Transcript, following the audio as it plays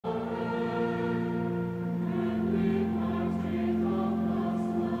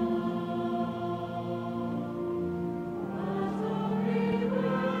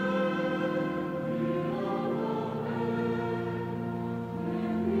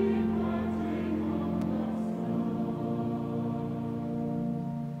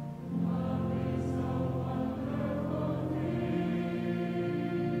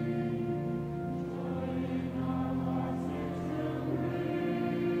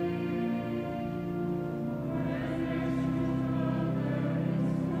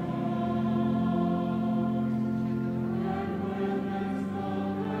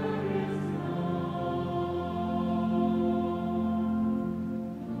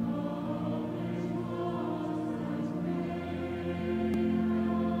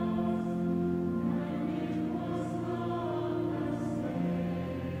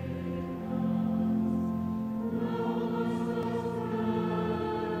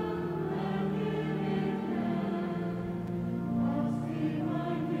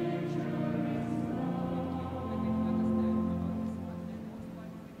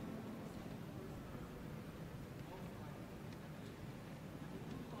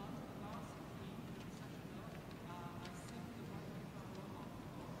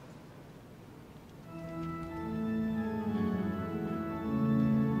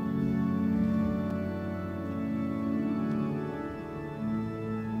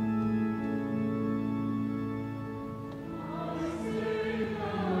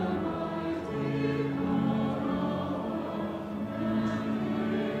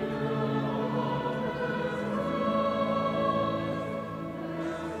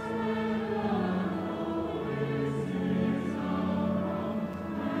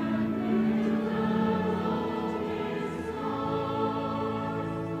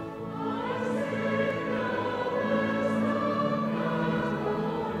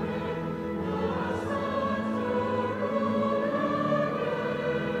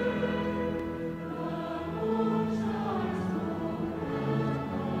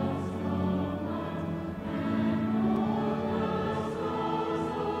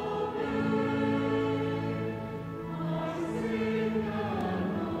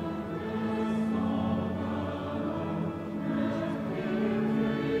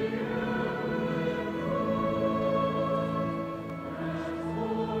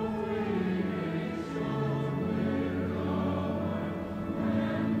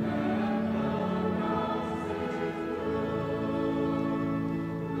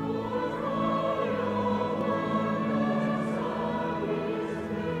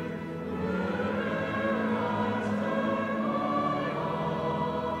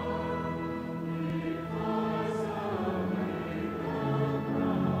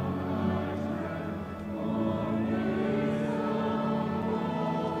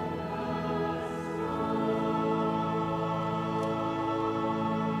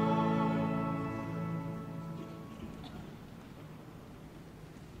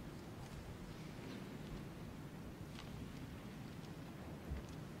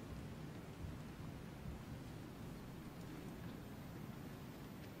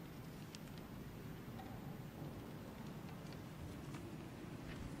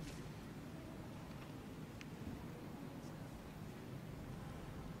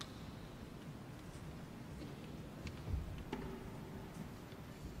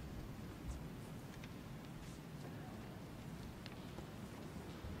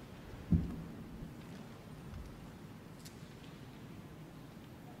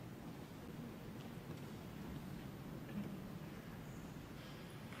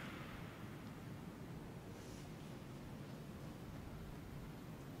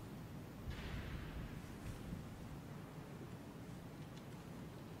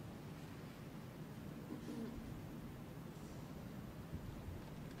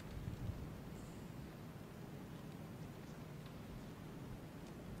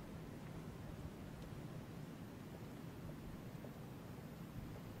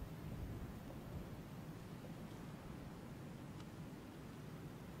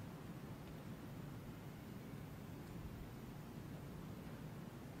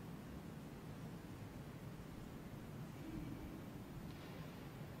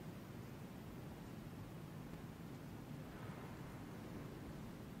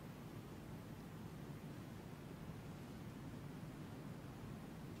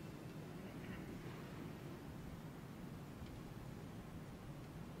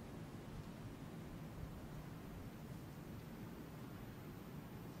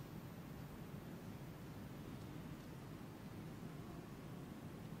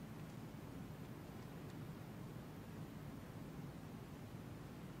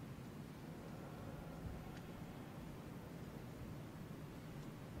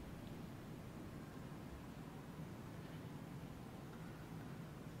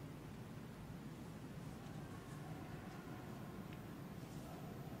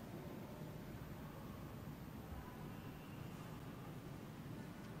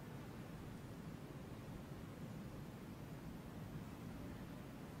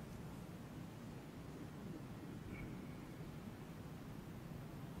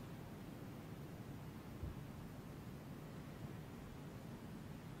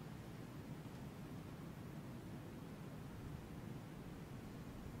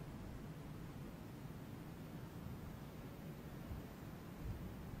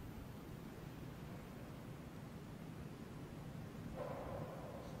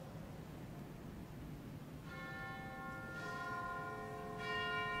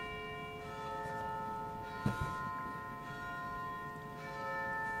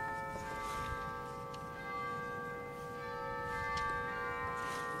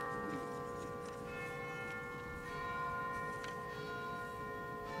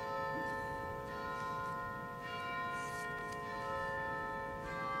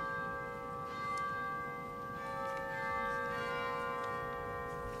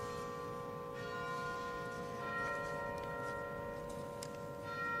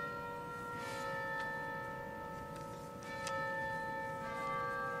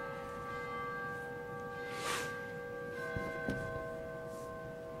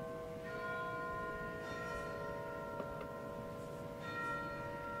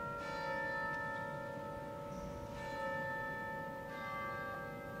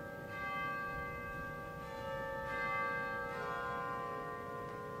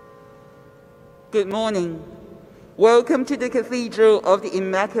Good morning. Welcome to the Cathedral of the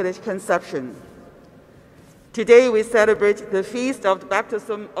Immaculate Conception. Today we celebrate the Feast of the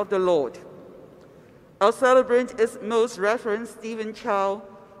Baptism of the Lord. Our celebrant is Most Reverend Stephen Chow,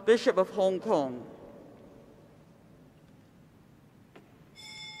 Bishop of Hong Kong.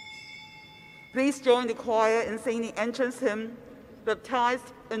 Please join the choir in singing the entrance hymn,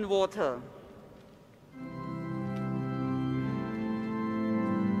 Baptized in Water.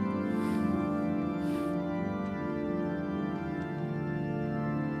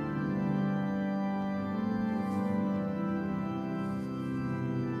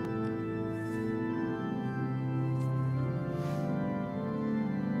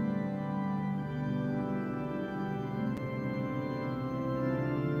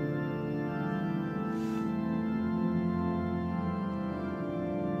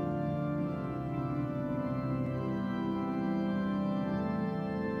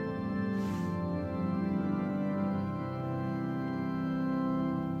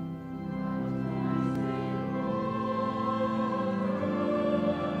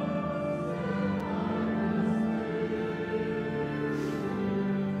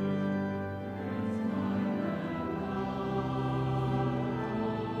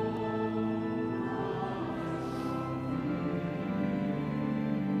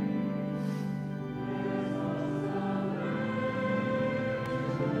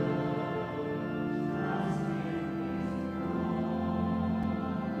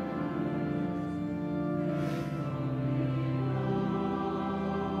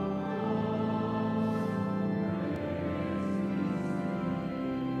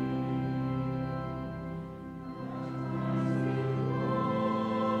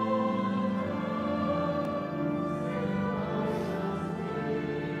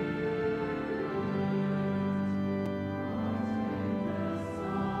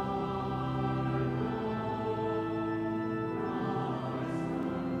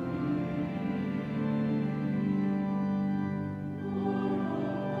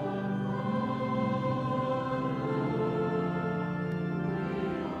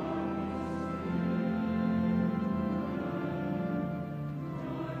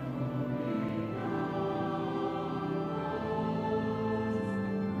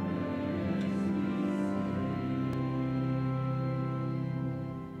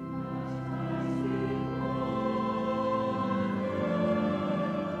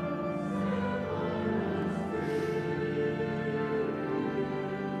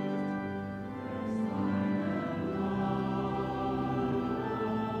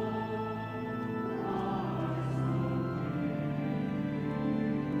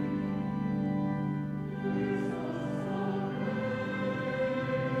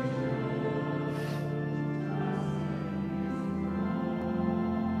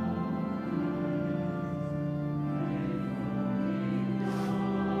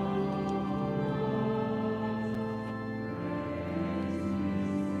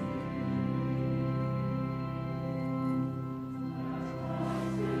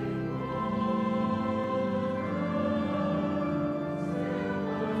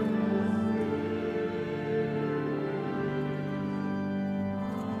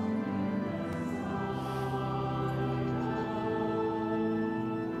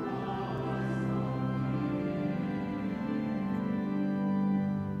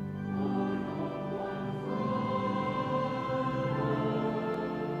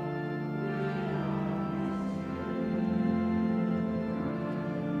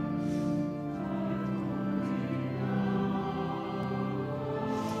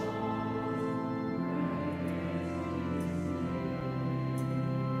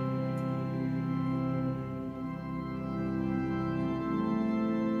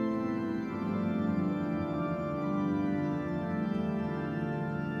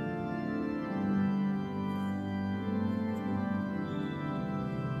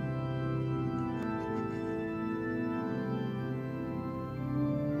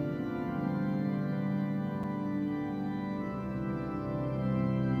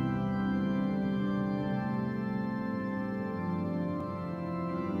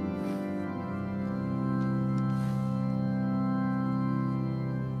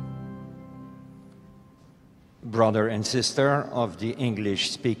 Brother and sister of the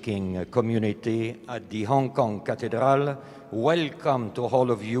English-speaking community at the Hong Kong Cathedral, welcome to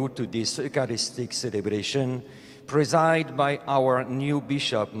all of you to this Eucharistic celebration presided by our new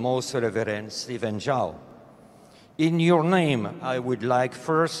Bishop, Most Reverend Stephen Chow. In your name, I would like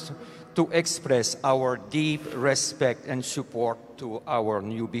first to express our deep respect and support to our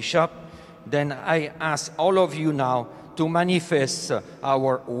new Bishop then I ask all of you now to manifest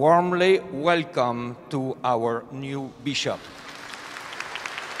our warmly welcome to our new bishop.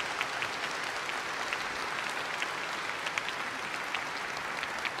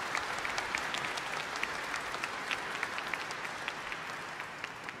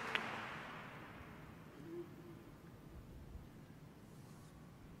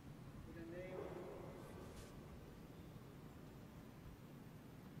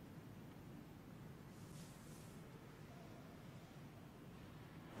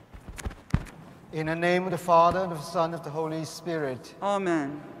 In the name of the Father, and of the Son, and of the Holy Spirit.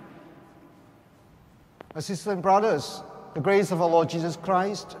 Amen. My sisters and brothers, the grace of our Lord Jesus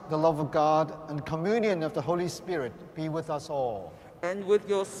Christ, the love of God, and the communion of the Holy Spirit be with us all. And with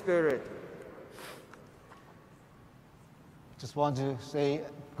your spirit. Just want to say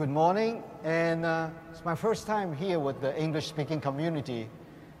good morning, and it's my first time here with the English-speaking community.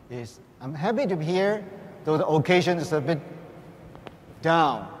 I'm happy to be here, though the occasion is a bit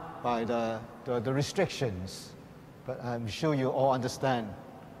down by the restrictions, but I'm sure you all understand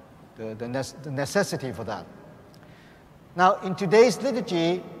the necessity for that. Now, in today's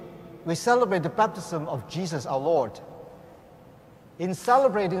liturgy, we celebrate the baptism of Jesus our Lord. In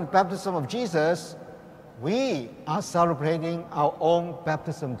celebrating the baptism of Jesus, we are celebrating our own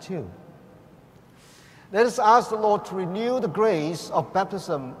baptism too. Let us ask the Lord to renew the grace of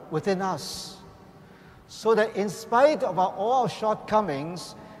baptism within us, so that in spite of all our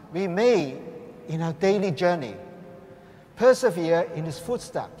shortcomings, we may, in our daily journey, persevere in His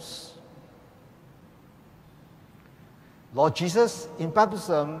footsteps. Lord Jesus, in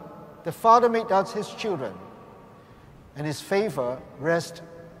baptism, the Father made us His children, and His favor rests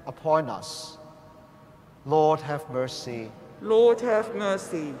upon us. Lord, have mercy. Lord, have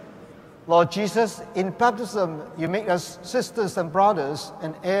mercy. Lord Jesus, in baptism, you make us sisters and brothers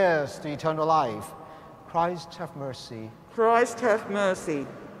and heirs to eternal life. Christ, have mercy. Christ, have mercy.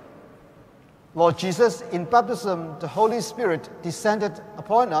 Lord Jesus, in baptism, the Holy Spirit descended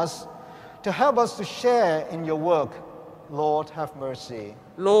upon us to help us to share in your work. Lord, have mercy.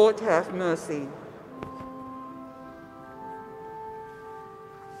 Lord, have mercy.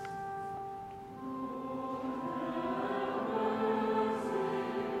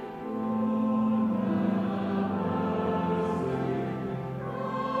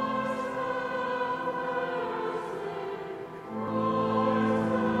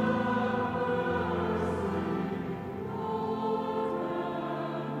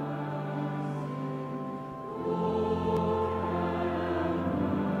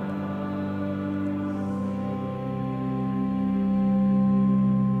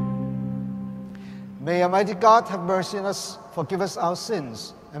 May Almighty God have mercy on us, forgive us our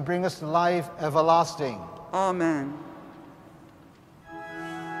sins, and bring us to life everlasting. Amen.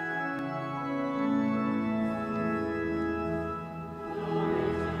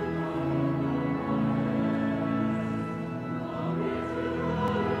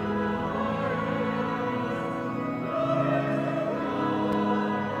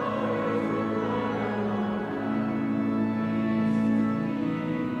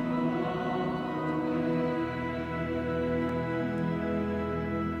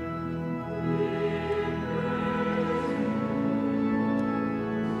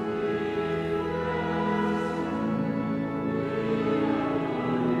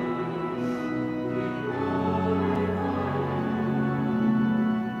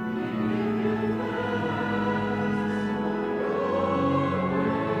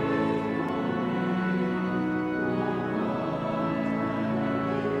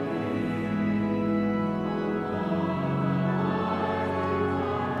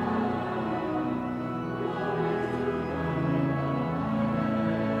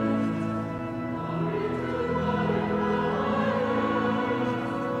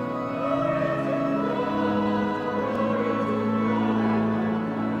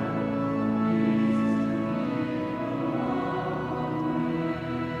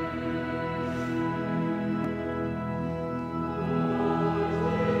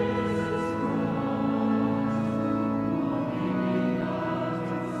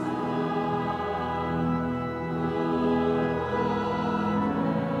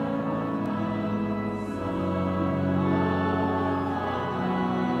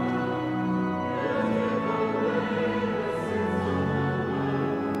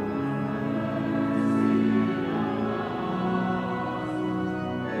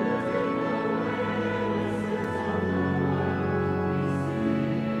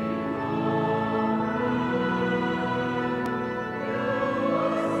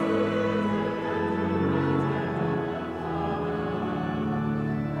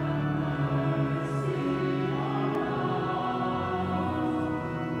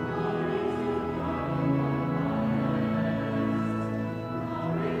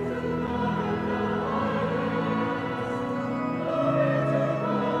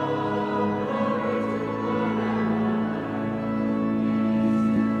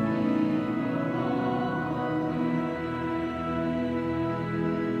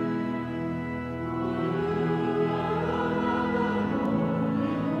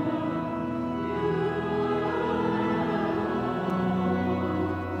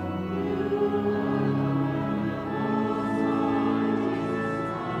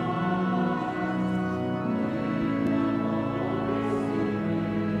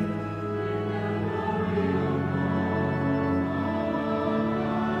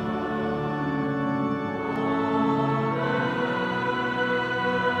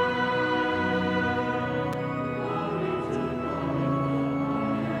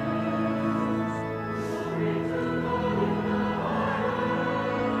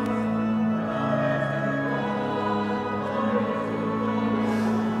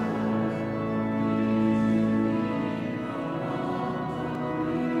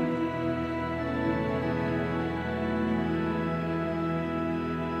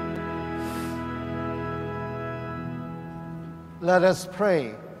 Let us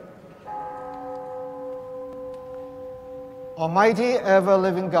pray. Almighty,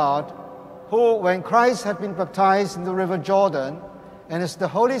 ever-living God, who, when Christ had been baptized in the river Jordan, and as the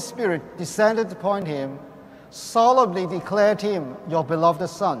Holy Spirit descended upon him, solemnly declared him your beloved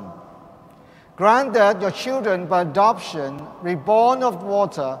Son, grant that your children by adoption, reborn of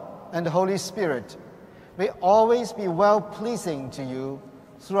water and the Holy Spirit, may always be well-pleasing to you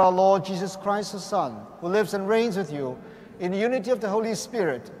through our Lord Jesus Christ, his Son, who lives and reigns with you in the unity of the Holy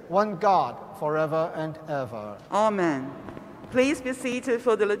Spirit, one God, forever and ever. Amen. Please be seated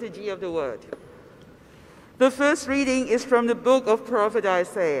for the liturgy of the word. The first reading is from the book of prophet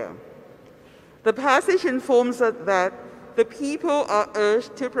Isaiah. The passage informs us that the people are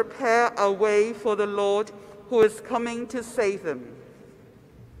urged to prepare a way for the Lord who is coming to save them.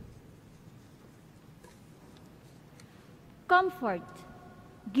 Comfort,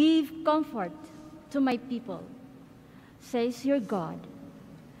 give comfort to my people, says your God.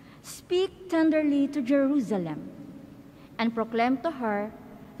 Speak tenderly to Jerusalem, and proclaim to her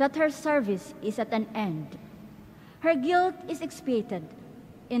that her service is at an end. Her guilt is expiated.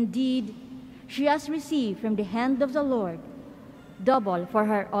 Indeed, she has received from the hand of the Lord double for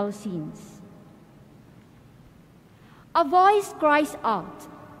her all sins. A voice cries out,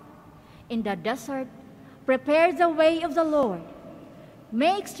 in the desert, prepare the way of the Lord.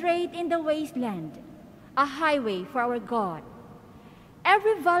 Make straight in the wasteland a highway for our God.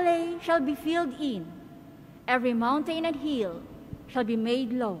 Every valley shall be filled in, every mountain and hill shall be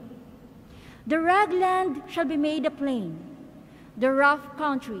made low. The rugged land shall be made a plain, the rough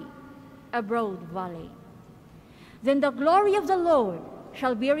country a broad valley. Then the glory of the Lord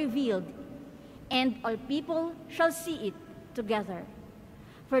shall be revealed, and all people shall see it together.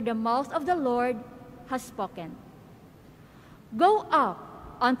 For the mouth of the Lord has spoken. Go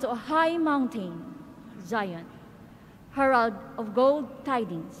up unto a high mountain, Zion, herald of gold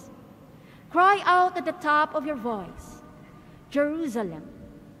tidings. Cry out at the top of your voice, Jerusalem,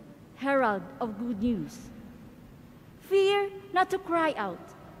 herald of good news. Fear not to cry out,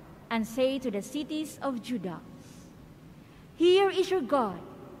 and say to the cities of Judah, here is your God.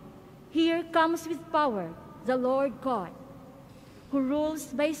 Here comes with power the Lord God, who rules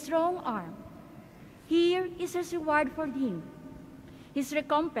by strong arm. Here is his reward for him, his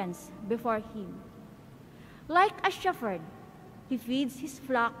recompense before him. Like a shepherd, he feeds his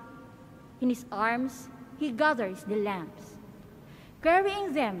flock. In his arms he gathers the lambs,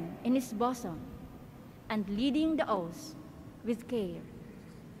 carrying them in his bosom and leading the ox with care.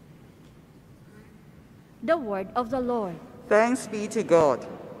 The word of the Lord. Thanks be to God.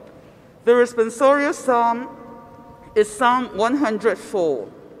 The responsorial psalm is Psalm 104.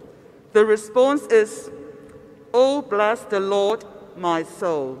 The response is, "Oh, bless the Lord, my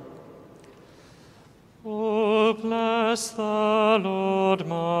soul." Oh, bless the Lord,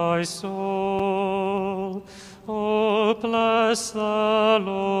 my soul. Oh, bless the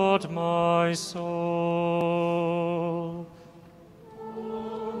Lord, my soul.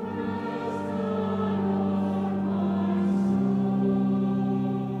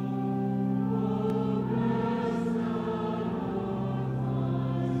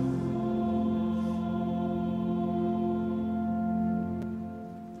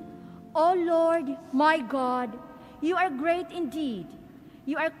 O Lord, my God, you are great indeed.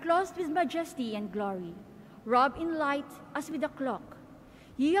 You are clothed with majesty and glory, robed in light as with a cloak.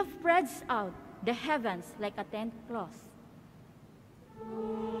 You have spread out the heavens like a tent cloth.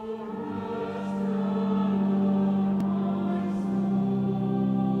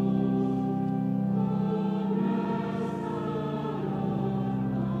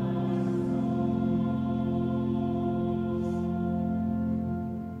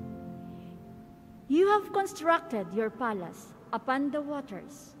 You have constructed your palace upon the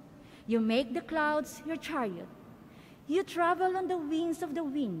waters. You make the clouds your chariot. You travel on the wings of the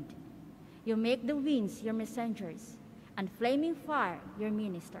wind. You make the winds your messengers, and flaming fire your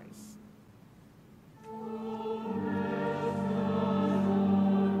ministers.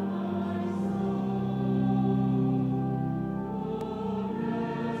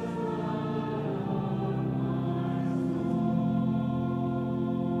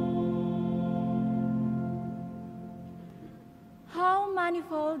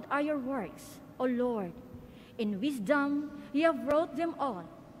 Manifold are your works, O Lord. In wisdom you have wrought them all.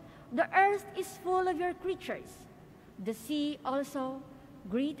 The earth is full of your creatures, the sea also,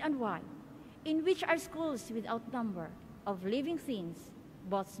 great and wide, in which are schools without number of living things,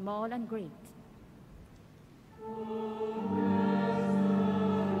 both small and great.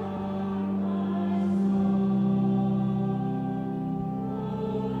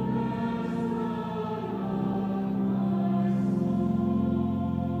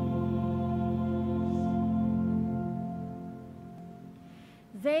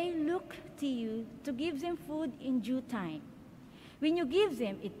 They look to you to give them food in due time. When you give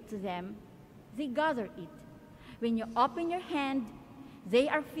it to them, they gather it. When you open your hand, they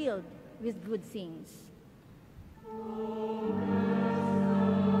are filled with good things.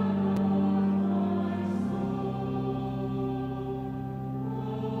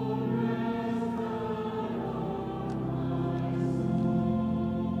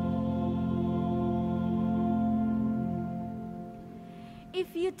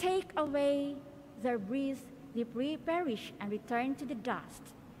 If you take away their breath, they perish and return to the dust.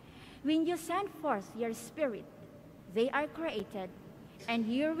 When you send forth your Spirit, they are created, and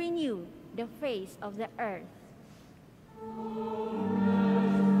you renew the face of the earth.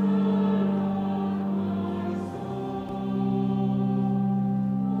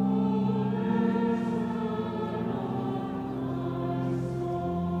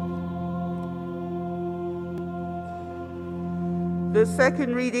 The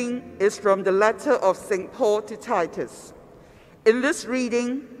second reading is from the letter of St. Paul to Titus. In this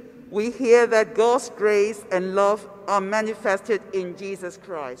reading, we hear that God's grace and love are manifested in Jesus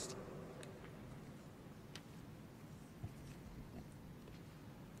Christ.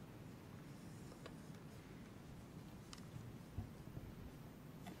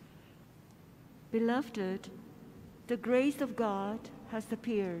 Beloved, the grace of God has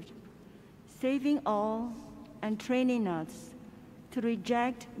appeared, saving all and training us to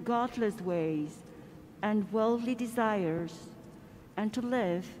reject godless ways and worldly desires, and to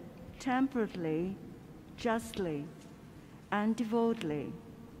live temperately, justly, and devotedly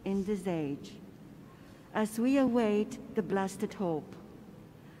in this age, as we await the blessed hope,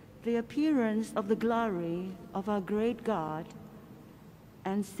 the appearance of the glory of our great God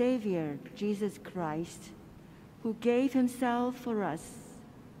and Savior, Jesus Christ, who gave himself for us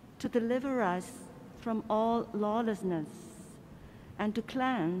to deliver us from all lawlessness and to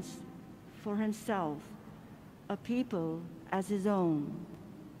cleanse for himself a people as his own,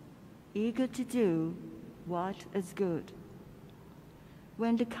 eager to do what is good.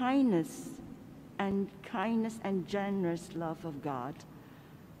 When the kindness and generous love of God,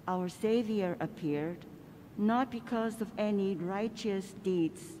 our Savior, appeared, not because of any righteous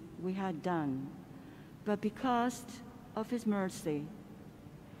deeds we had done, but because of his mercy,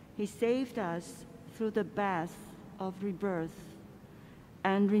 he saved us through the bath of rebirth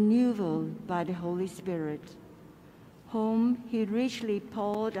and renewal by the Holy Spirit, whom he richly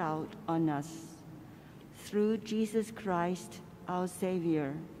poured out on us through Jesus Christ, our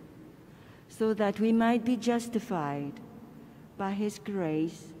Savior, so that we might be justified by his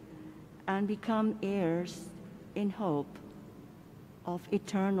grace and become heirs in hope of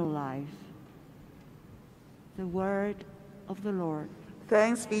eternal life. The word of the Lord.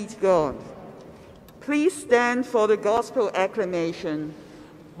 Thanks be to God. Please stand for the gospel acclamation.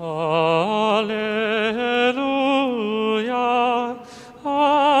 Alleluia,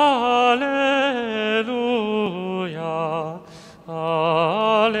 alleluia,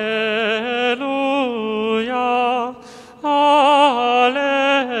 alleluia, alleluia.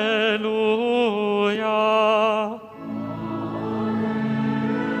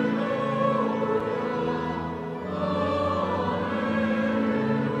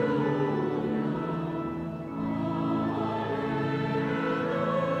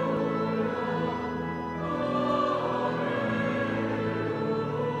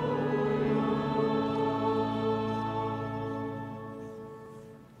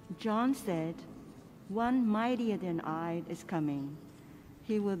 John said, "One mightier than I is coming.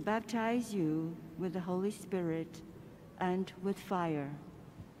 He will baptize you with the Holy Spirit and with fire."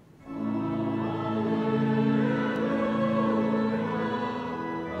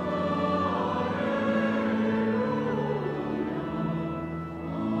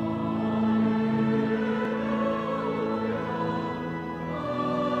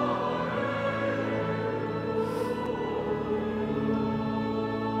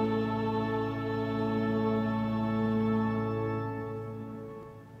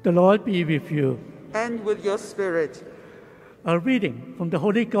 The Lord be with you. And with your spirit. A reading from the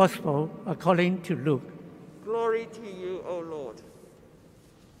Holy Gospel according to Luke. Glory to you, O Lord.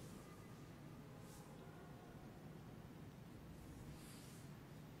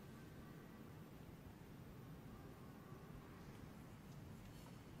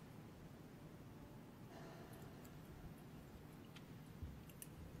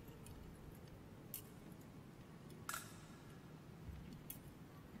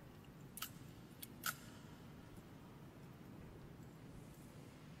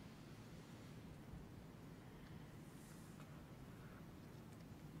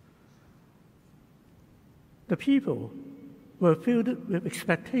 The people were filled with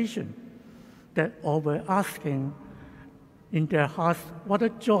expectation that all were asking in their hearts whether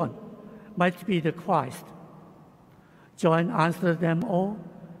John might be the Christ. John answered them all,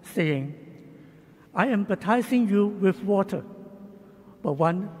 saying, I am baptizing you with water, but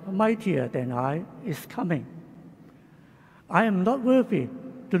one mightier than I is coming. I am not worthy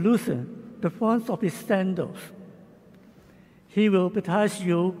to loosen the thongs of his sandals. He will baptize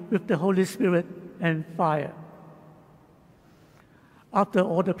you with the Holy Spirit and fire. After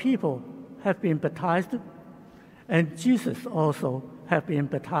all the people have been baptized, and Jesus also had been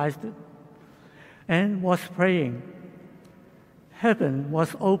baptized, and was praying, heaven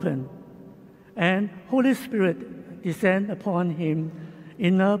was opened, and Holy Spirit descended upon him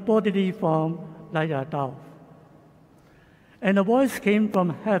in a bodily form like a dove. And a voice came from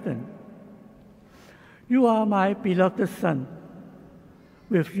heaven, You are my beloved Son.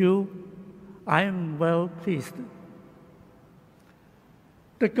 With you I am well pleased.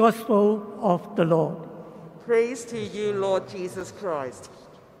 The Gospel of the Lord. Praise to you, Lord Jesus Christ.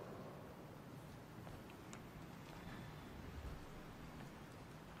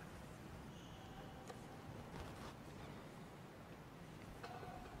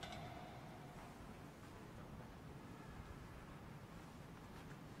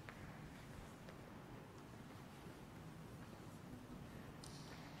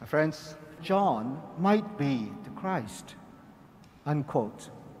 My friends, John might be the Christ, unquote.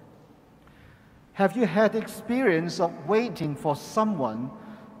 Have you had the experience of waiting for someone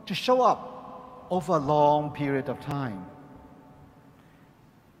to show up over a long period of time?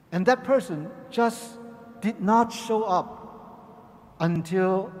 And that person just did not show up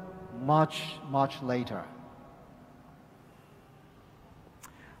until much, much later.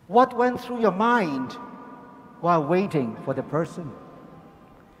 What went through your mind while waiting for the person?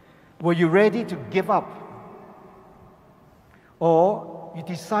 Were you ready to give up? Or you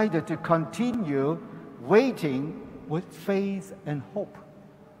decided to continue waiting with faith and hope?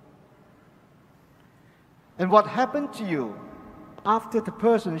 And what happened to you after the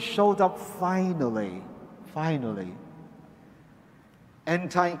person showed up finally?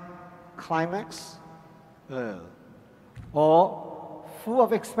 Anti-climax? Or full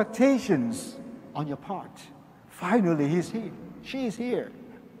of expectations on your part? Finally, he's here. She is here.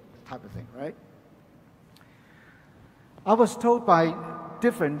 Type of thing, right? I was told by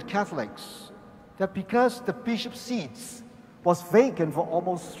different Catholics that because the bishop's seats was vacant for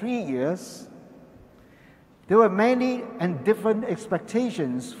almost 3 years, there were many and different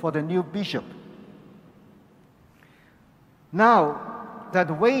expectations for the new bishop. Now that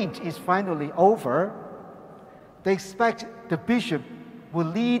the wait is finally over, they expect the bishop will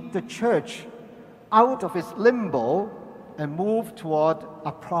lead the church out of its limbo and move toward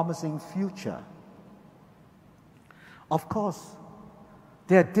a promising future. Of course,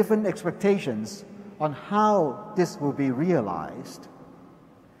 there are different expectations on how this will be realized.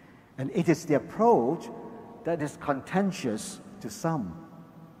 And it is the approach that is contentious to some.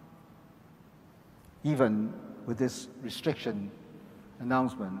 Even with this restriction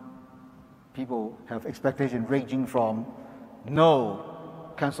announcement, people have expectations ranging from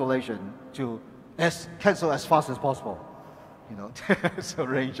no cancellation to cancel as fast as possible. You know, it's a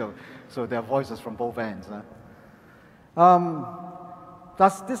range of, so there are voices from both ends.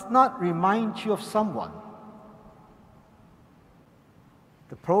 Does this not remind you of someone?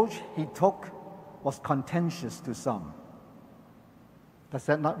 The approach he took was contentious to some. Does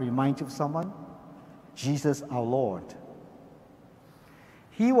that not remind you of someone? Jesus our Lord.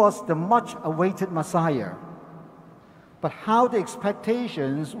 He was the much-awaited Messiah, but how the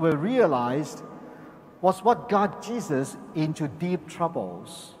expectations were realized was what got Jesus into deep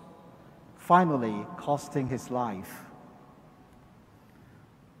troubles, finally costing his life.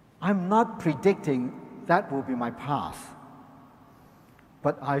 I'm not predicting that will be my path,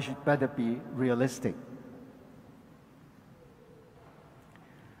 but I should better be realistic.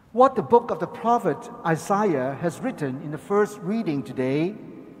 What the book of the prophet Isaiah has written in the first reading today,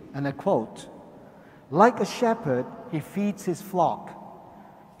 and I quote, "Like a shepherd, he feeds his flock.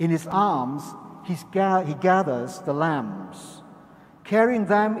 In his arms, he gathers the lambs, carrying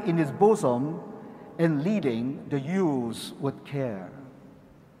them in his bosom and leading the ewes with care."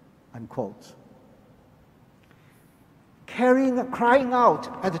 Unquote. Crying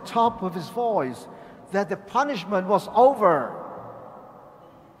out at the top of his voice that the punishment was over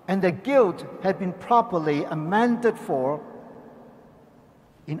and the guilt had been properly amended for.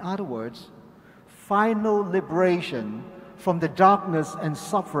 In other words, final liberation from the darkness and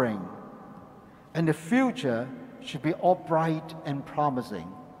suffering, and the future should be all bright and promising.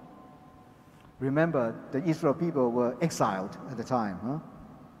 Remember, the Israel people were exiled at the time. Huh?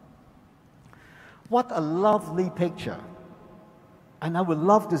 What a lovely picture. And I would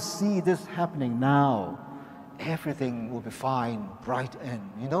love to see this happening now. Everything will be fine, bright and,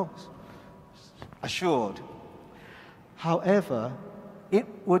 assured. However, it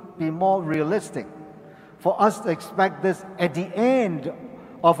would be more realistic for us to expect this at the end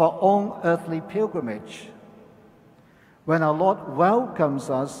of our own earthly pilgrimage, when our Lord welcomes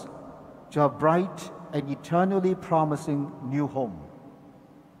us to a bright and eternally promising new home.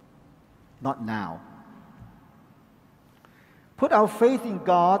 Not now. Put our faith in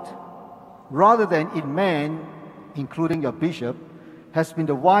God rather than in man, including your bishop, has been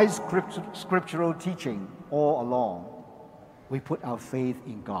the wise scriptural teaching all along. We put our faith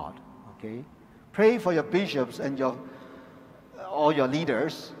in God, okay? Pray for your bishops and all your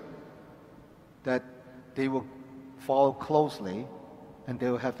leaders that they will follow closely and they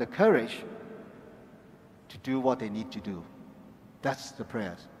will have the courage to do what they need to do. That's the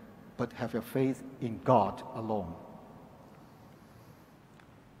prayers. But have your faith in God alone.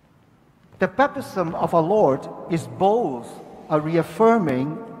 The baptism of our Lord is both a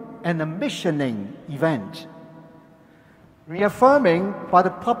reaffirming and a missioning event. Reaffirming by the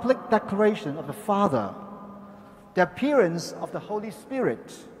public declaration of the Father, the appearance of the Holy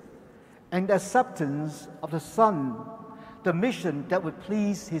Spirit, and the acceptance of the Son, the mission that would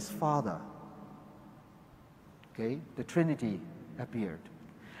please his Father. Okay, the Trinity appeared.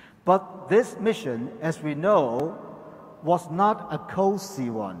 But this mission, as we know, was not a cozy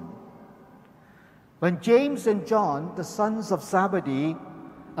one. When James and John, the sons of Zebedee,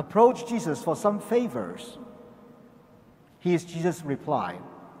 approached Jesus for some favors, here's Jesus' reply,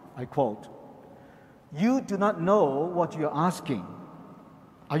 I quote, "You do not know what you are asking.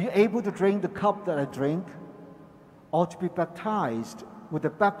 Are you able to drink the cup that I drink, or to be baptized with the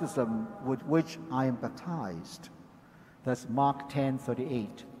baptism with which I am baptized?" That's Mark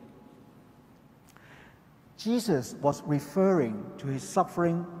 10:38. Jesus was referring to his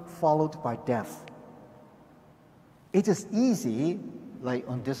suffering followed by death. It is easy, like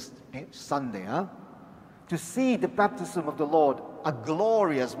on this Sunday, to see the baptism of the Lord, a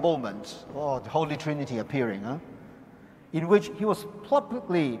glorious moment, the Holy Trinity appearing, in which he was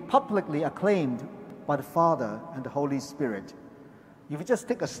publicly acclaimed by the Father and the Holy Spirit. If you just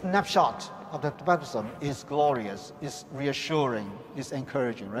take a snapshot of the baptism, it's glorious, it's reassuring, it's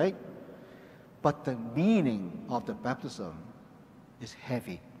encouraging, right? But the meaning of the baptism is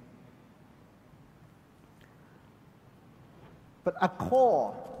heavy. But a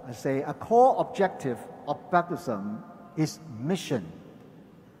core objective of baptism is mission.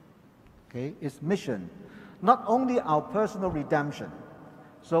 Okay, it's mission. Not only our personal redemption.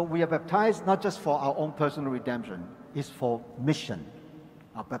 So we are baptized not just for our own personal redemption, it's for mission,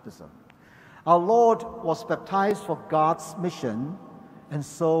 our baptism. Our Lord was baptized for God's mission, and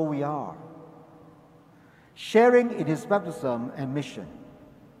so we are. Sharing in his baptism and mission.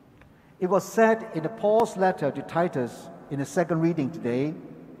 It was said in Paul's letter to Titus in the second reading today,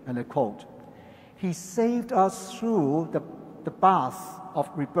 and I quote, "He saved us through the bath of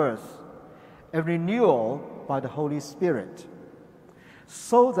rebirth and renewal by the Holy Spirit,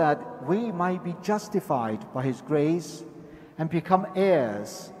 so that we might be justified by his grace and become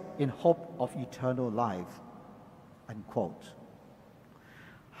heirs in hope of eternal life." Unquote.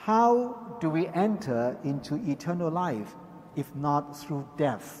 How do we enter into eternal life if not through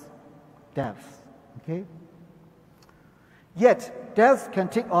death? Death, okay? Yet, death can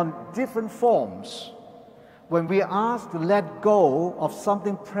take on different forms when we are asked to let go of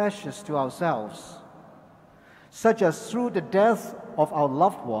something precious to ourselves, such as through the death of our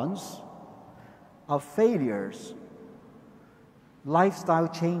loved ones, our failures, lifestyle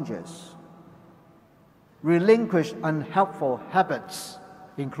changes, relinquish unhelpful habits,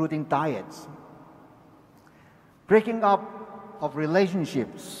 including diets, breaking up of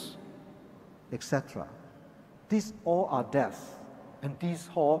relationships, etc. These all are death, and these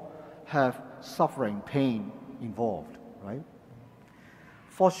all have suffering, pain involved, right?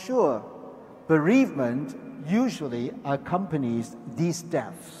 For sure, bereavement usually accompanies these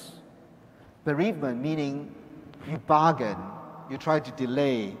deaths. Bereavement meaning you bargain, you try to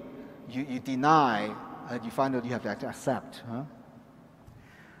delay, you deny, and you find out you have to accept.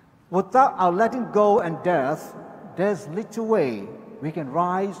 Without our letting go and death, there's little way we can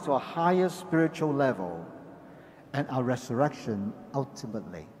rise to a higher spiritual level and our resurrection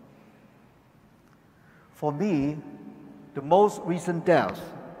ultimately. For me, the most recent death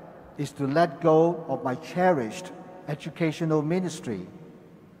is to let go of my cherished educational ministry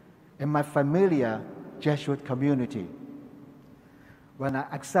and my familiar Jesuit community when I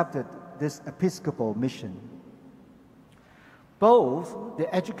accepted this Episcopal mission. Both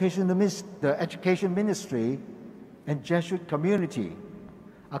the education ministry and Jesuit community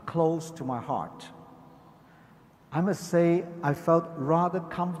are close to my heart. I must say I felt rather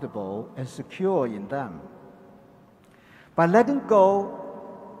comfortable and secure in them. By letting go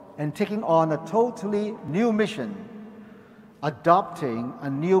and taking on a totally new mission, adopting a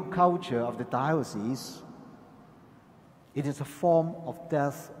new culture of the diocese, it is a form of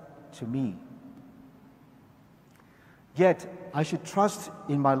death to me. Yet I should trust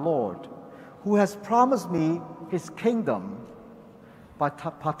in my Lord, who has promised me his kingdom by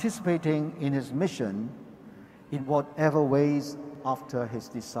participating in his mission in whatever ways after his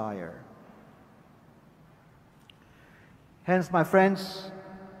desire. Hence, my friends,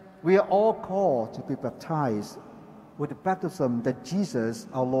 we are all called to be baptized with the baptism that Jesus,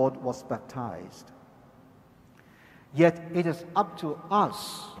 our Lord, was baptized. Yet it is up to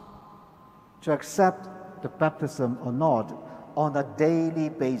us to accept the baptism or not on a daily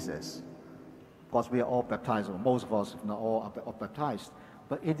basis. Of course, we are all baptized, or most of us, if not all, are baptized.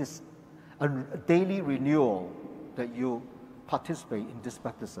 But it is a daily renewal that you participate in this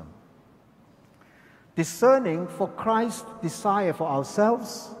baptism. Discerning for Christ's desire for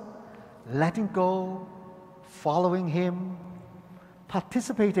ourselves, letting go, following him,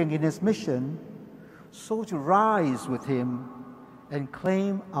 participating in his mission, so to rise with him and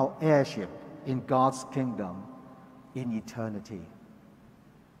claim our heirship in God's kingdom in eternity.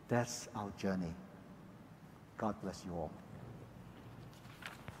 That's our journey. God bless you all.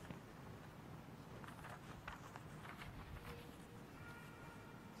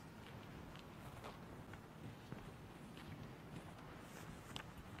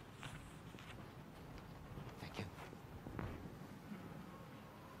 Thank you.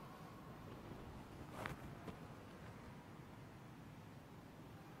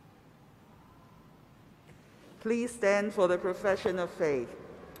 Please stand for the profession of faith.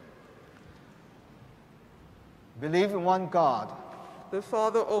 Believe in one God, The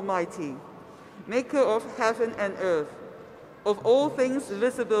Father Almighty, maker of heaven and earth, of all things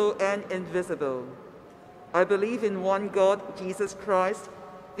visible and invisible. I believe in one God, Jesus Christ,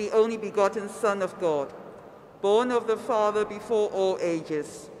 the only begotten Son of God, born of the Father before all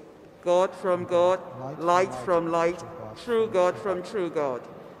ages, God from God, light from light, true God from true God,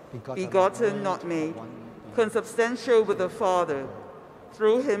 begotten, not made, consubstantial with the Father.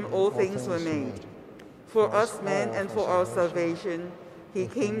 Through him all things were made. For us men and for our salvation, he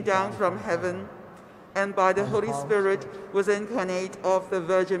came down from heaven, and by the Holy Spirit was incarnate of the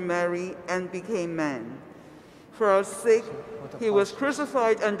Virgin Mary and became man. For our sake, he was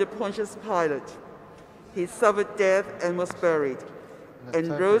crucified under Pontius Pilate. He suffered death and was buried,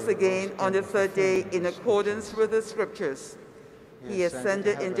 and rose again on the third day in accordance with the Scriptures. He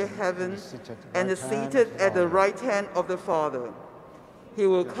ascended into heaven and is seated at the right hand of the Father. He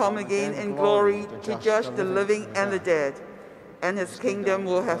will come again in glory to judge the living and the dead, and his kingdom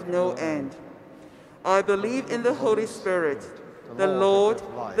will have no end. I believe in the Holy Spirit, the Lord,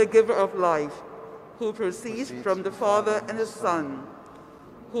 the giver of life, who proceeds from the Father and the Son,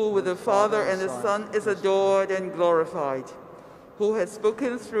 who with the Father and the Son is adored and glorified, who has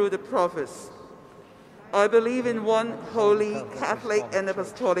spoken through the prophets. I believe in one holy, Catholic, and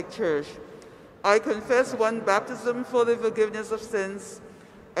Apostolic Church. I confess one baptism for the forgiveness of sins,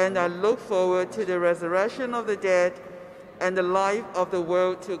 and I look forward to the resurrection of the dead and the life of the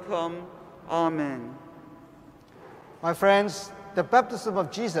world to come. Amen. My friends, the baptism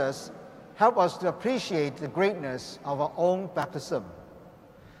of Jesus helps us to appreciate the greatness of our own baptism.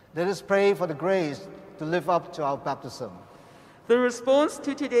 Let us pray for the grace to live up to our baptism. The response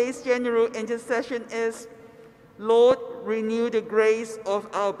to today's general intercession is, Lord, renew the grace of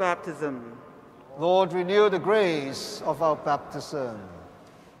our baptism. Lord, renew the grace of our baptism.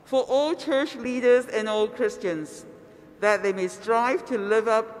 For all church leaders and all Christians, that they may strive to live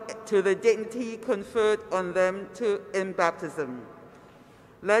up to the dignity conferred on them in baptism.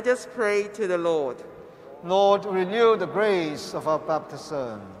 Let us pray to the Lord. Lord, renew the grace of our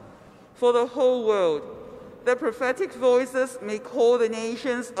baptism. For the whole world, that prophetic voices may call the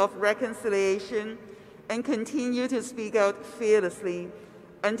nations of reconciliation and continue to speak out fearlessly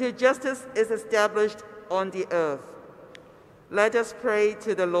until justice is established on the earth. Let us pray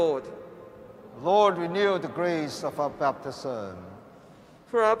to the Lord. Lord, renew the grace of our baptism.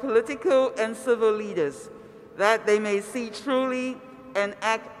 For our political and civil leaders, that they may see truly and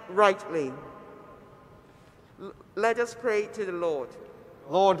act rightly. Let us pray to the Lord.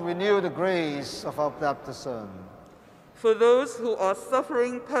 Lord, renew the grace of our baptism. For those who are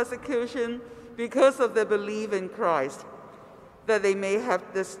suffering persecution because of their belief in Christ, that they may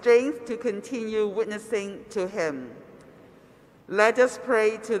have the strength to continue witnessing to him. Let us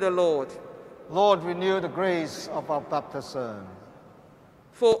pray to the Lord. Lord, renew the grace of our baptism.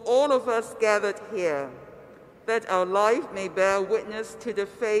 For all of us gathered here, that our life may bear witness to the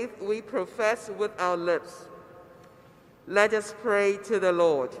faith we profess with our lips. Let us pray to the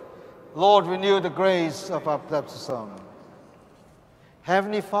Lord. Lord, renew the grace of our baptism.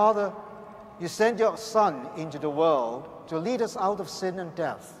 Heavenly Father, you sent your Son into the world to lead us out of sin and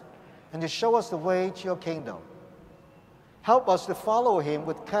death and to show us the way to your kingdom. Help us to follow him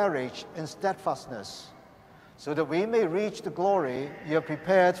with courage and steadfastness, so that we may reach the glory you have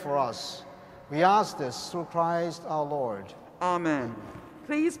prepared for us. We ask this through Christ our Lord. Amen.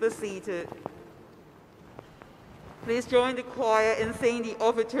 Please be seated. Please join the choir in singing the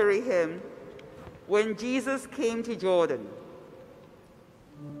offertory hymn, When Jesus Came to Jordan.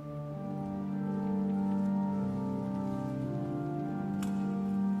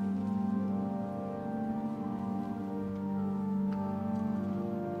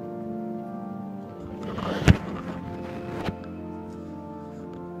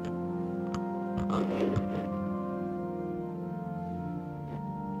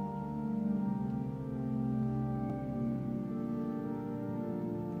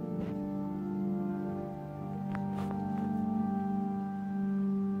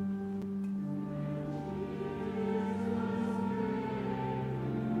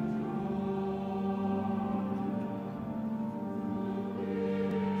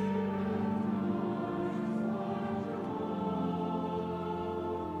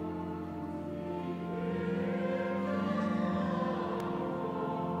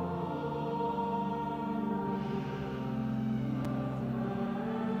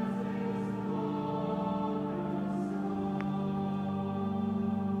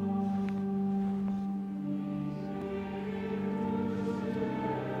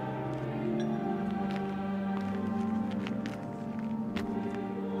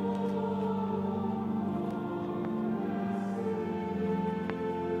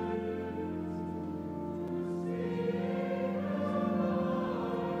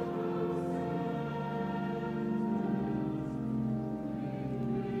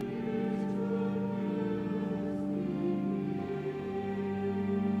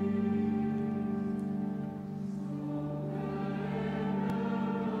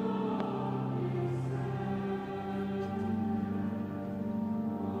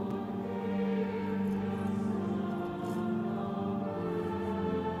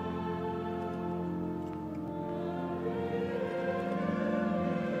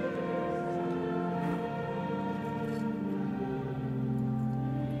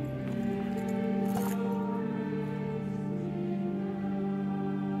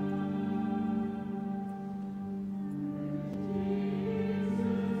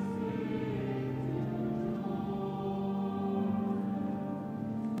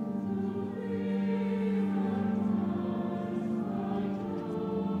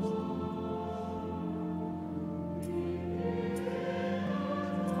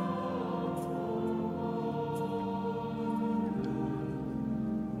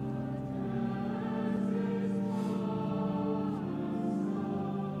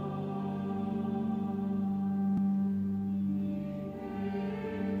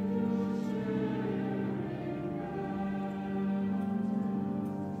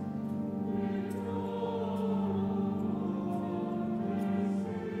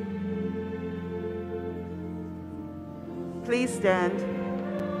 Please stand.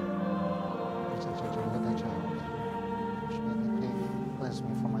 Cleanse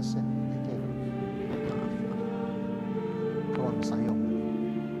me from my sin. Thank you. พระองค์สายยง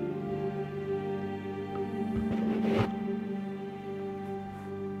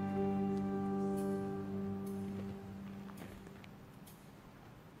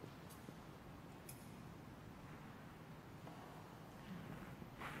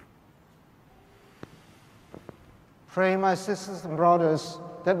Pray, my sisters and brothers,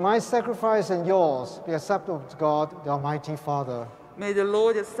 that my sacrifice and yours be acceptable to God, the Almighty Father. May the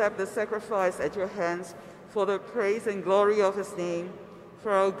Lord accept the sacrifice at your hands for the praise and glory of his name,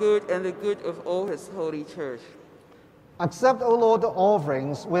 for our good and the good of all his holy church. Accept, O Lord, the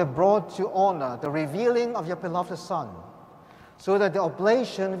offerings we have brought to honor the revealing of your beloved Son, so that the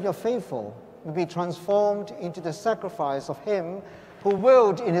oblation of your faithful may be transformed into the sacrifice of him who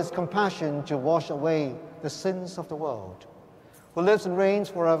willed in his compassion to wash away the sins of the world, who lives and reigns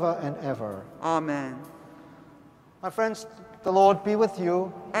forever and ever. Amen. My friends, the Lord be with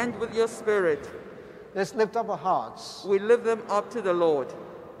you. And with your spirit. Let's lift up our hearts. We lift them up to the Lord.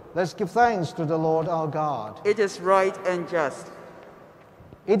 Let's give thanks to the Lord our God. It is right and just.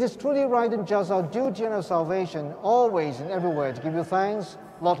 It is truly right and just, our duty and our salvation, always and everywhere, to give you thanks,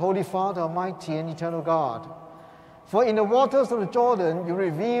 Lord, Holy Father, Almighty and eternal God. For in the waters of the Jordan you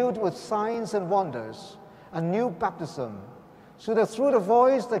revealed with signs and wonders a new baptism, so that through the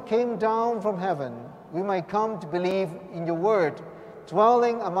voice that came down from heaven, we might come to believe in your word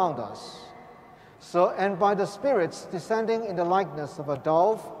dwelling among us. So, and by the Spirit's descending in the likeness of a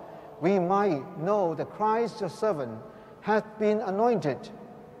dove, we might know that Christ, your servant, hath been anointed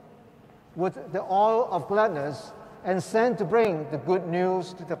with the oil of gladness and sent to bring the good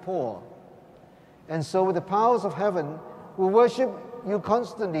news to the poor. And so with the powers of heaven, we worship you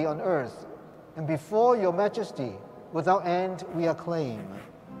constantly on earth, and before your majesty, without end, we acclaim.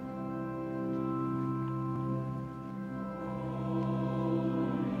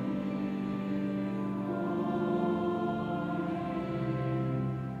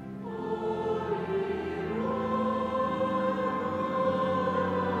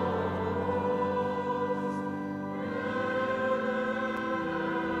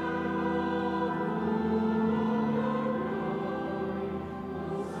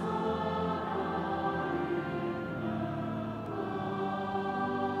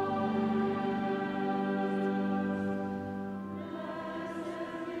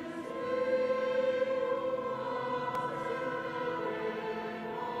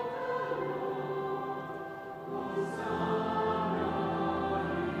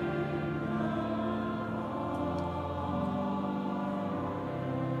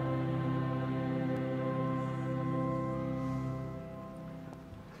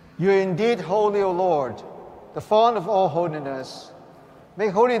 You are indeed holy, O Lord, the fount of all holiness. Make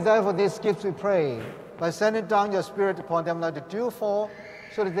holy therefore these gifts, we pray, by sending down your Spirit upon them like the dewfall,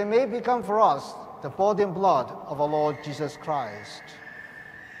 so that they may become for us the body and blood of our Lord Jesus Christ.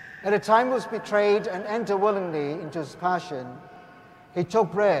 At the time he was betrayed and entered willingly into his passion, he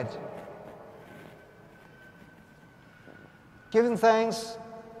took bread, giving thanks,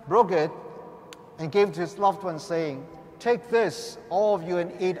 broke it, and gave it to his loved ones, saying, "Take this, all of you,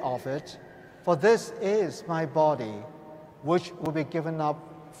 and eat of it, for this is my body, which will be given up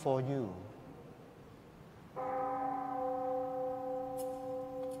for you."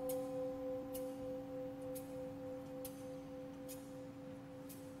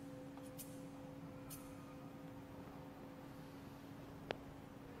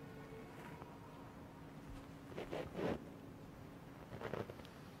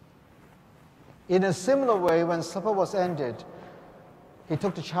 In a similar way, when supper was ended, he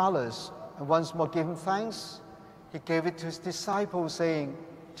took the chalice, and once more giving thanks, he gave it to his disciples, saying,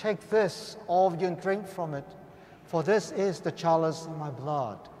 "Take this, all of you, and drink from it, for this is the chalice of my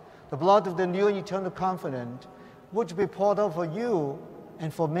blood, the blood of the new and eternal covenant, which will be poured out for you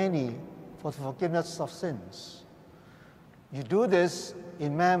and for many for the forgiveness of sins. You do this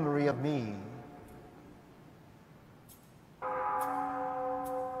in memory of me."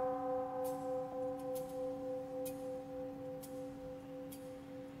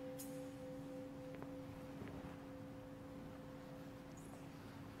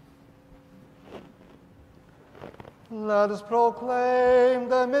 Let us proclaim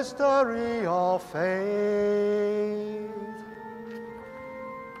the mystery of faith.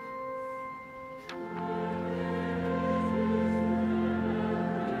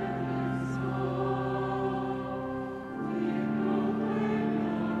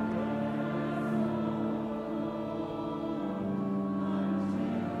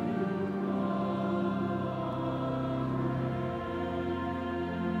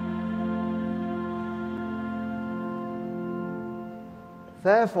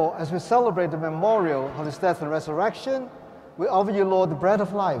 Therefore, as we celebrate the memorial of his death and resurrection, we offer you, Lord, the bread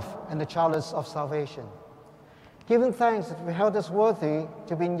of life and the chalice of salvation. Giving thanks that we held us worthy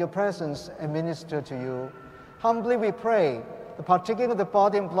to be in your presence and minister to you, humbly we pray that partaking of the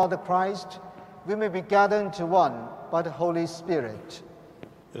body and blood of Christ, we may be gathered into one by the Holy Spirit.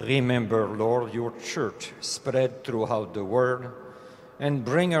 Remember, Lord, your church spread throughout the world, and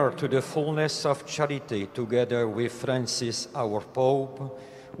bring her to the fullness of charity, together with Francis, our Pope,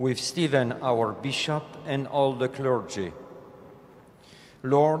 with Stephen, our Bishop, and all the clergy.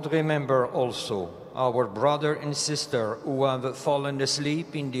 Lord, remember also our brother and sister who have fallen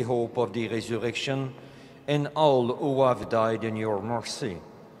asleep in the hope of the resurrection, and all who have died in your mercy.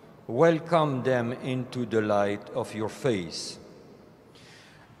 Welcome them into the light of your face.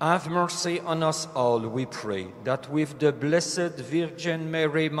 Have mercy on us all, we pray, that with the Blessed Virgin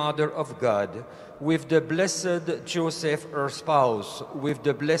Mary, Mother of God, with the blessed Joseph, her spouse, with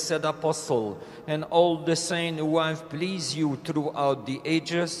the blessed apostle, and all the saints who have pleased you throughout the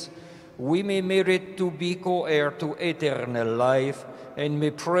ages, we may merit to be co-heir to eternal life, and may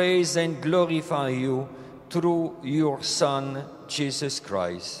praise and glorify you through your Son, Jesus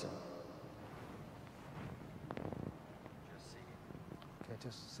Christ. Okay,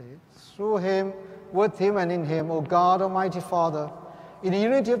 just say it. Through him, with him, and in him, O God, Almighty Father, in the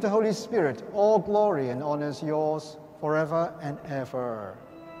unity of the Holy Spirit, all glory and honor is yours forever and ever.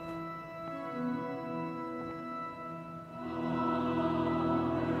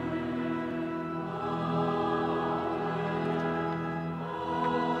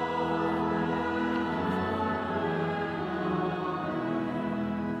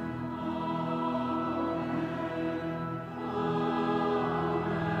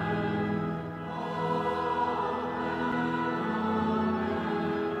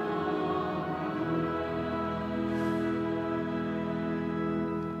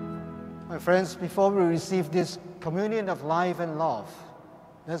 My friends, before we receive this communion of life and love,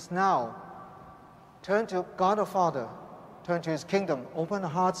 let's now turn to God our Father, turn to his kingdom, open our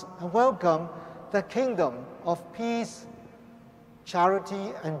hearts and welcome the kingdom of peace,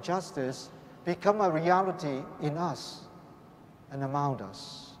 charity, and justice become a reality in us and among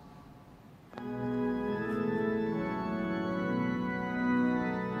us.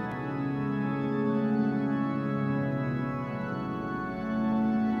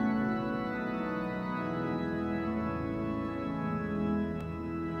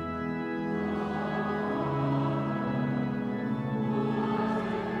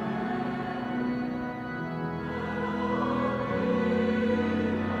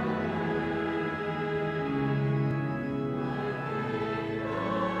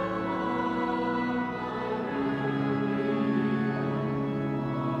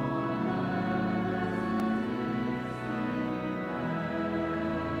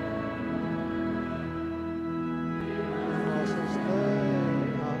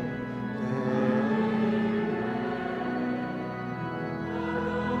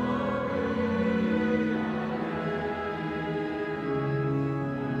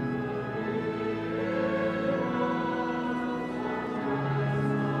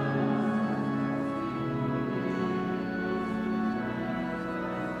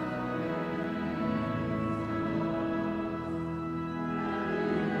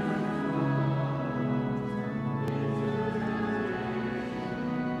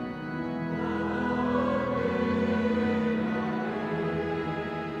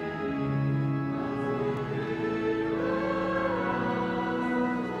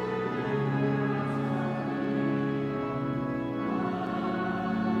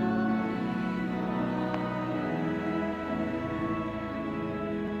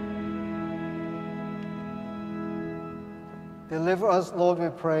 Deliver us, Lord, we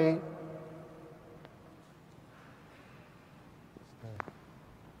pray. No,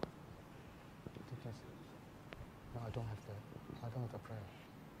 I don't have the prayer.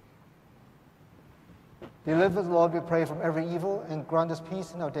 Deliver us, Lord, we pray, from every evil and grant us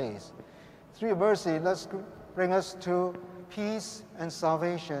peace in our days. Through your mercy, let's bring us to peace and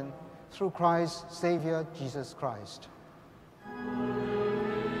salvation through Christ, Savior, Jesus Christ.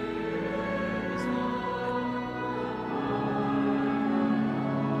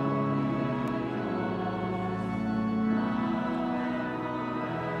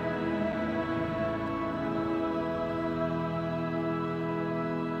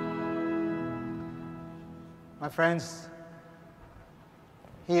 My friends,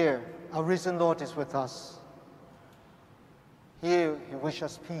 here our risen Lord is with us. Here he wishes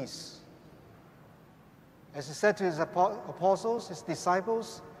us peace. As he said to his apostles, his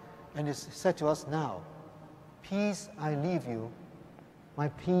disciples, and he said to us now, peace I leave you, my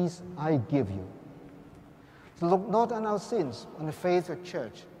peace I give you. So look not on our sins, on the faith of the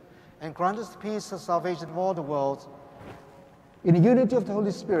church, and grant us the peace of salvation of all the world. In the unity of the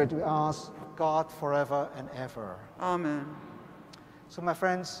Holy Spirit, we ask God forever and ever. Amen. So, my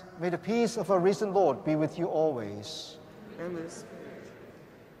friends, may the peace of our risen Lord be with you always. Amen.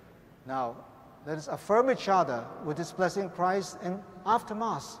 Now, let us affirm each other with this blessing of Christ, and after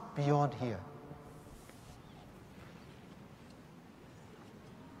Mass, beyond here.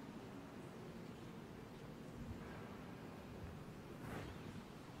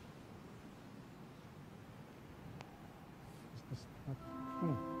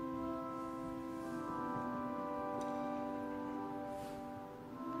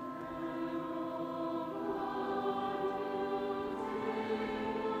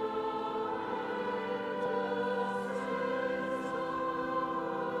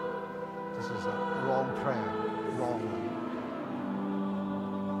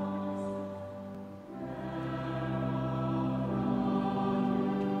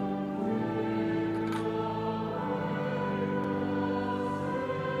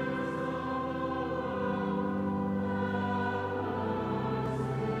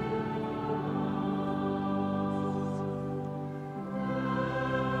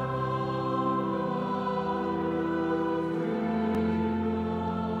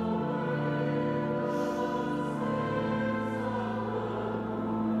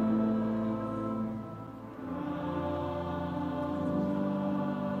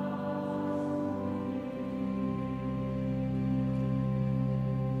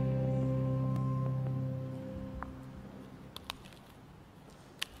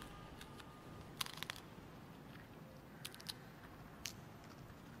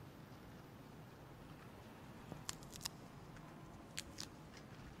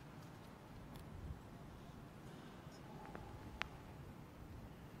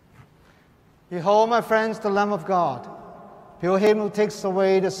 Behold, my friends, the Lamb of God. Behold him who takes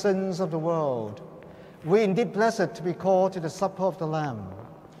away the sins of the world. We indeed blessed to be called to the supper of the Lamb.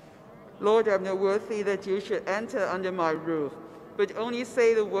 Lord, I am not worthy that you should enter under my roof, but only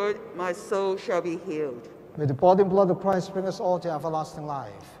say the word, my soul shall be healed. May the body and blood of Christ bring us all to everlasting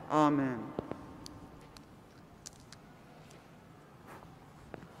life. Amen.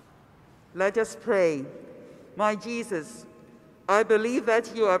 Let us pray. My Jesus, I believe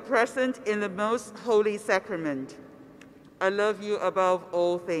that you are present in the most holy sacrament. I love you above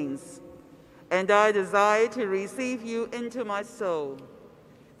all things, and I desire to receive you into my soul.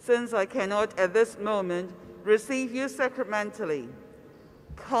 Since I cannot at this moment receive you sacramentally,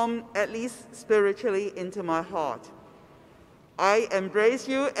 come at least spiritually into my heart. I embrace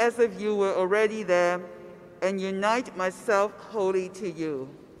you as if you were already there and unite myself wholly to you.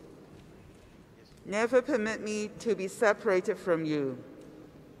 Never permit me to be separated from you.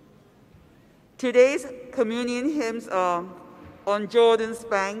 Today's communion hymns are On Jordan's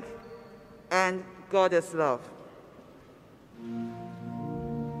Bank and God is Love.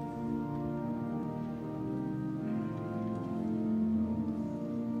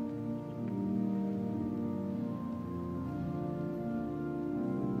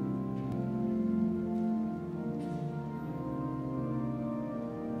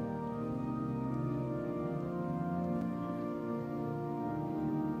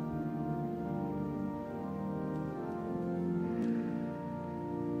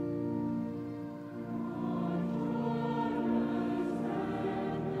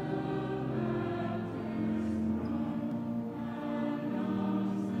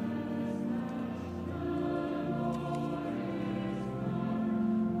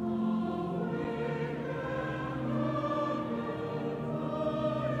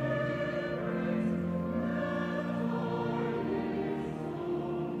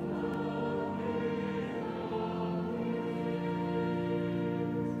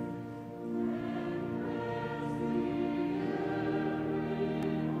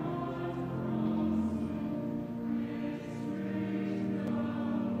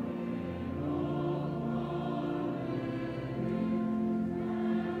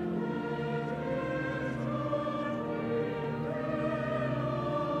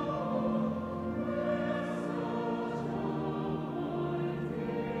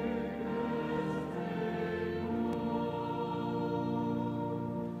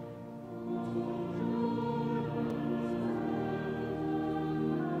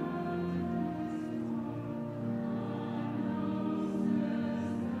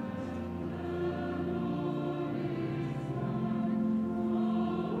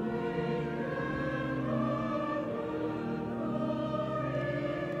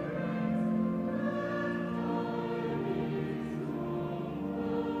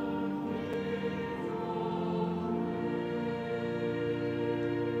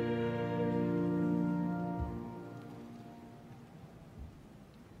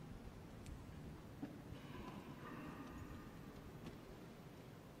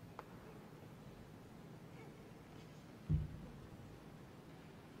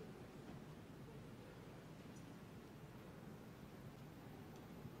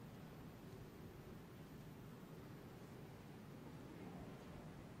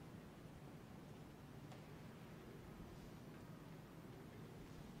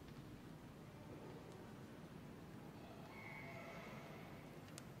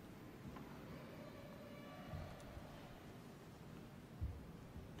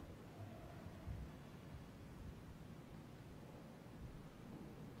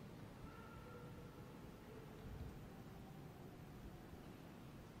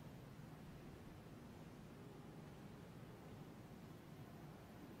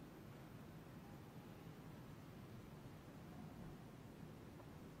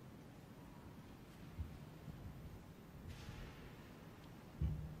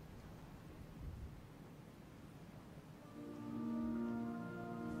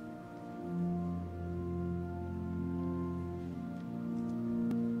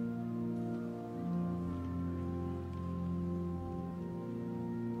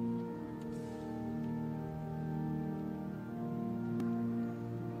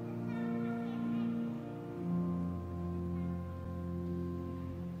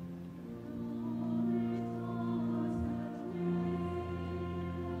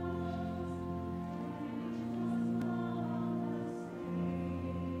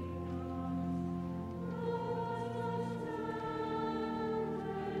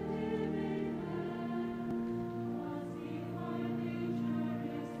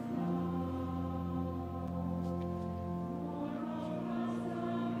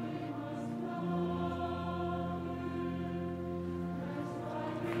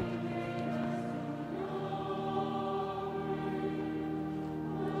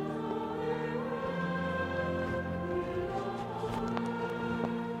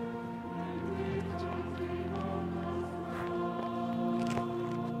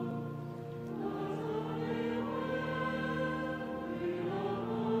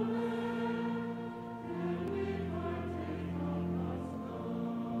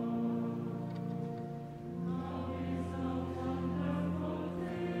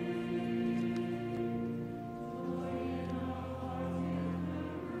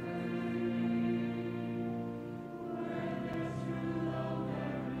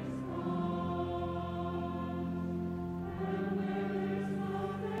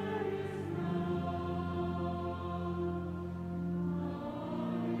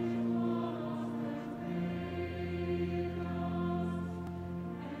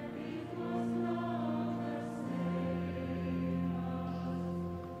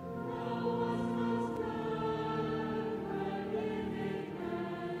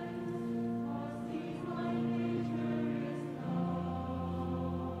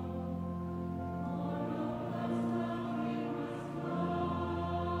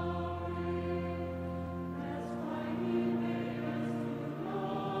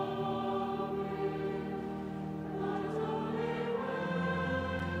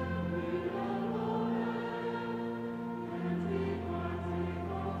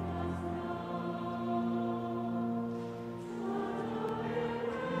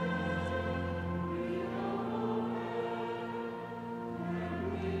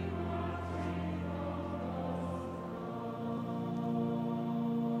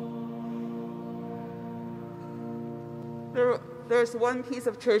 There's one piece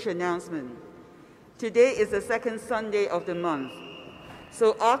of church announcement. Today is the second Sunday of the month.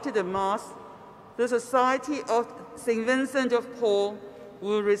 So after the Mass, the Society of St. Vincent of Paul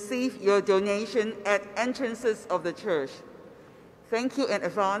will receive your donation at entrances of the church. Thank you in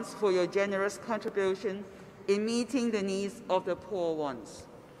advance for your generous contribution in meeting the needs of the poor ones.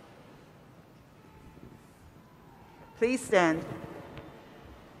 Please stand.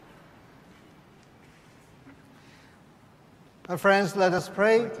 My friends, let us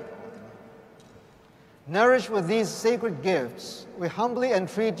pray. Nourished with these sacred gifts, we humbly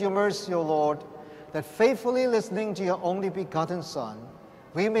entreat your mercy, O Lord, that faithfully listening to your only begotten Son,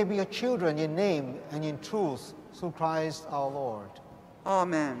 we may be your children in name and in truth through Christ our Lord.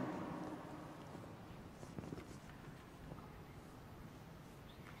 Amen.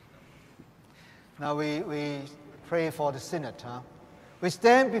 Now we pray for the Synod. We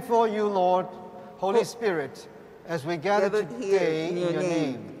stand before you, Lord, Holy Spirit, as we gather today in your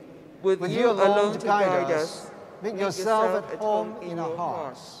name. With you alone to guide us, make yourself at home in our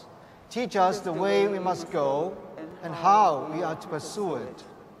hearts. Teach us the way we must go and how we are to pursue it.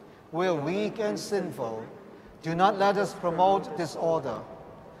 We are weak and sinful. Do not let us promote disorder.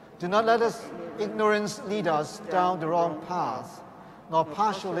 Do not let us ignorance lead us down the wrong path, nor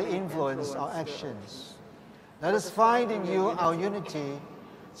partially influence our actions. Let us find in you our unity,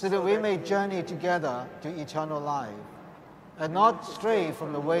 so that we may journey together to eternal life, and not stray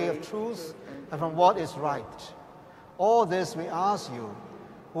from the way of truth and from what is right. All this we ask you,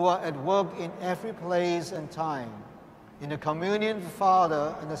 who are at work in every place and time, in the communion of the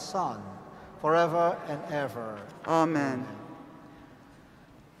Father and the Son, forever and ever. Amen.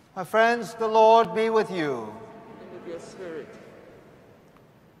 My friends, the Lord be with you. And with your spirit.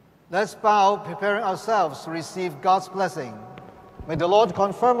 Let's bow, preparing ourselves to receive God's blessing. May the Lord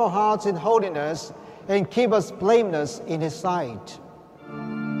confirm our hearts in holiness and keep us blameless in His sight.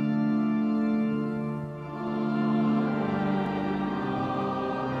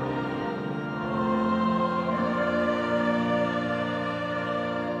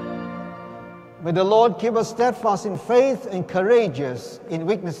 May the Lord keep us steadfast in faith and courageous in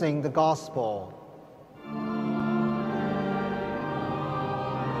witnessing the gospel.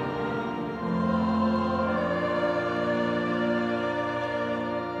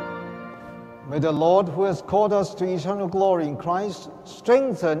 May the Lord, who has called us to eternal glory in Christ,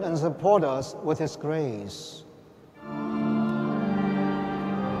 strengthen and support us with His grace.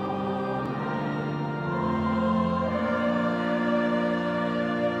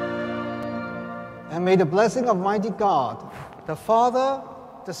 And may the blessing of mighty God, the Father,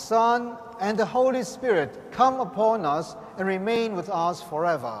 the Son, and the Holy Spirit come upon us and remain with us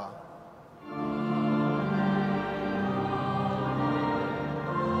forever.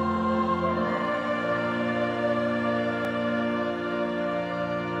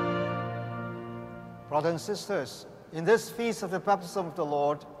 Brothers and sisters, in this feast of the baptism of the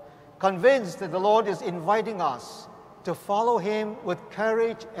Lord, convinced that the Lord is inviting us to follow Him with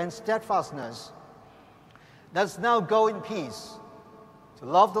courage and steadfastness, let's now go in peace to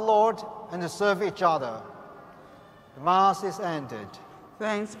love the Lord and to serve each other. The Mass is ended.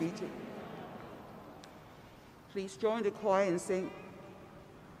 Thanks be to you. Please join the choir and sing.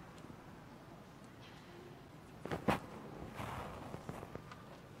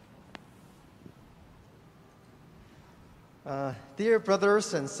 Dear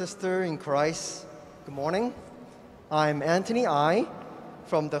brothers and sisters in Christ, good morning. I'm Anthony I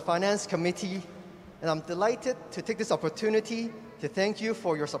from the Finance Committee, and I'm delighted to take this opportunity to thank you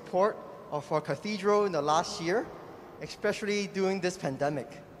for your support of our cathedral in the last year, especially during this pandemic.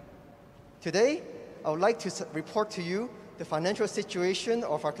 Today, I would like to report to you the financial situation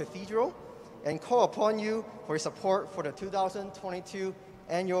of our cathedral and call upon you for your support for the 2022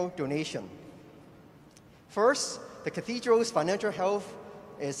 annual donation. First, the cathedral's financial health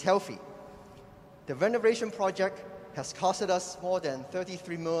is healthy. The renovation project has costed us more than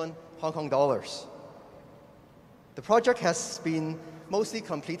 33 million Hong Kong dollars. The project has been mostly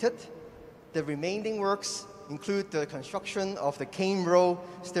completed. The remaining works include the construction of the cane row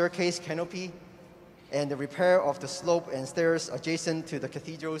staircase canopy and the repair of the slope and stairs adjacent to the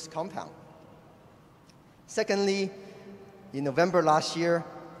cathedral's compound. Secondly, in November last year,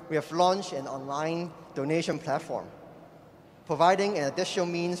 we have launched an online donation platform, providing an additional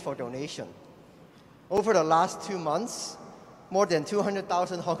means for donation. Over the last 2 months, more than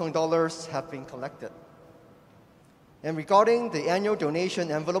 200,000 Hong Kong dollars have been collected. And regarding the annual donation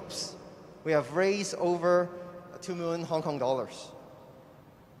envelopes, we have raised over 2 million Hong Kong dollars.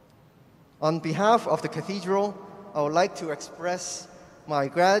 On behalf of the cathedral, I would like to express my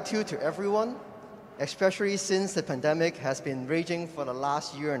gratitude to everyone especially since the pandemic has been raging for the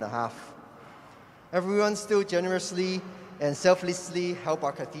last year and a half. Everyone still generously and selflessly help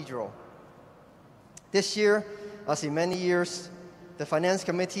our cathedral. This year, as in many years, the Finance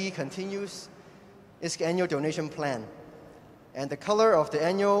Committee continues its annual donation plan. And the color of the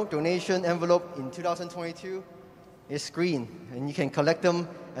annual donation envelope in 2022 is green, and you can collect them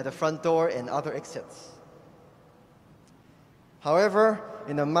at the front door and other exits. However,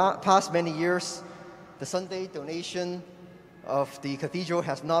 in the past many years, the Sunday donation of the cathedral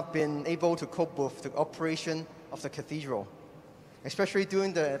has not been able to cope with the operation of the cathedral. Especially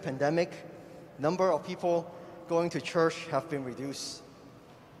during the pandemic, number of people going to church have been reduced.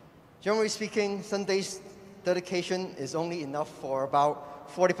 Generally speaking, Sunday's dedication is only enough for about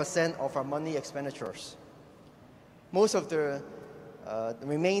 40% of our money expenditures. Most of the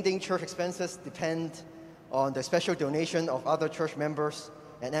remaining church expenses depend on the special donation of other church members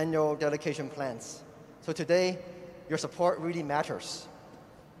and annual dedication plans. So today, your support really matters.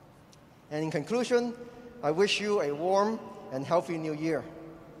 And in conclusion, I wish you a warm and healthy new year.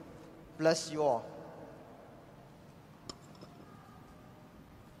 Bless you all.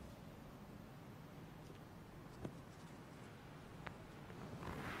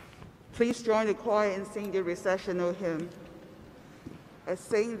 Please join the choir in singing the recessional hymn, "I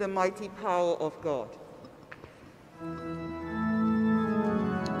Sing the Mighty Power of God."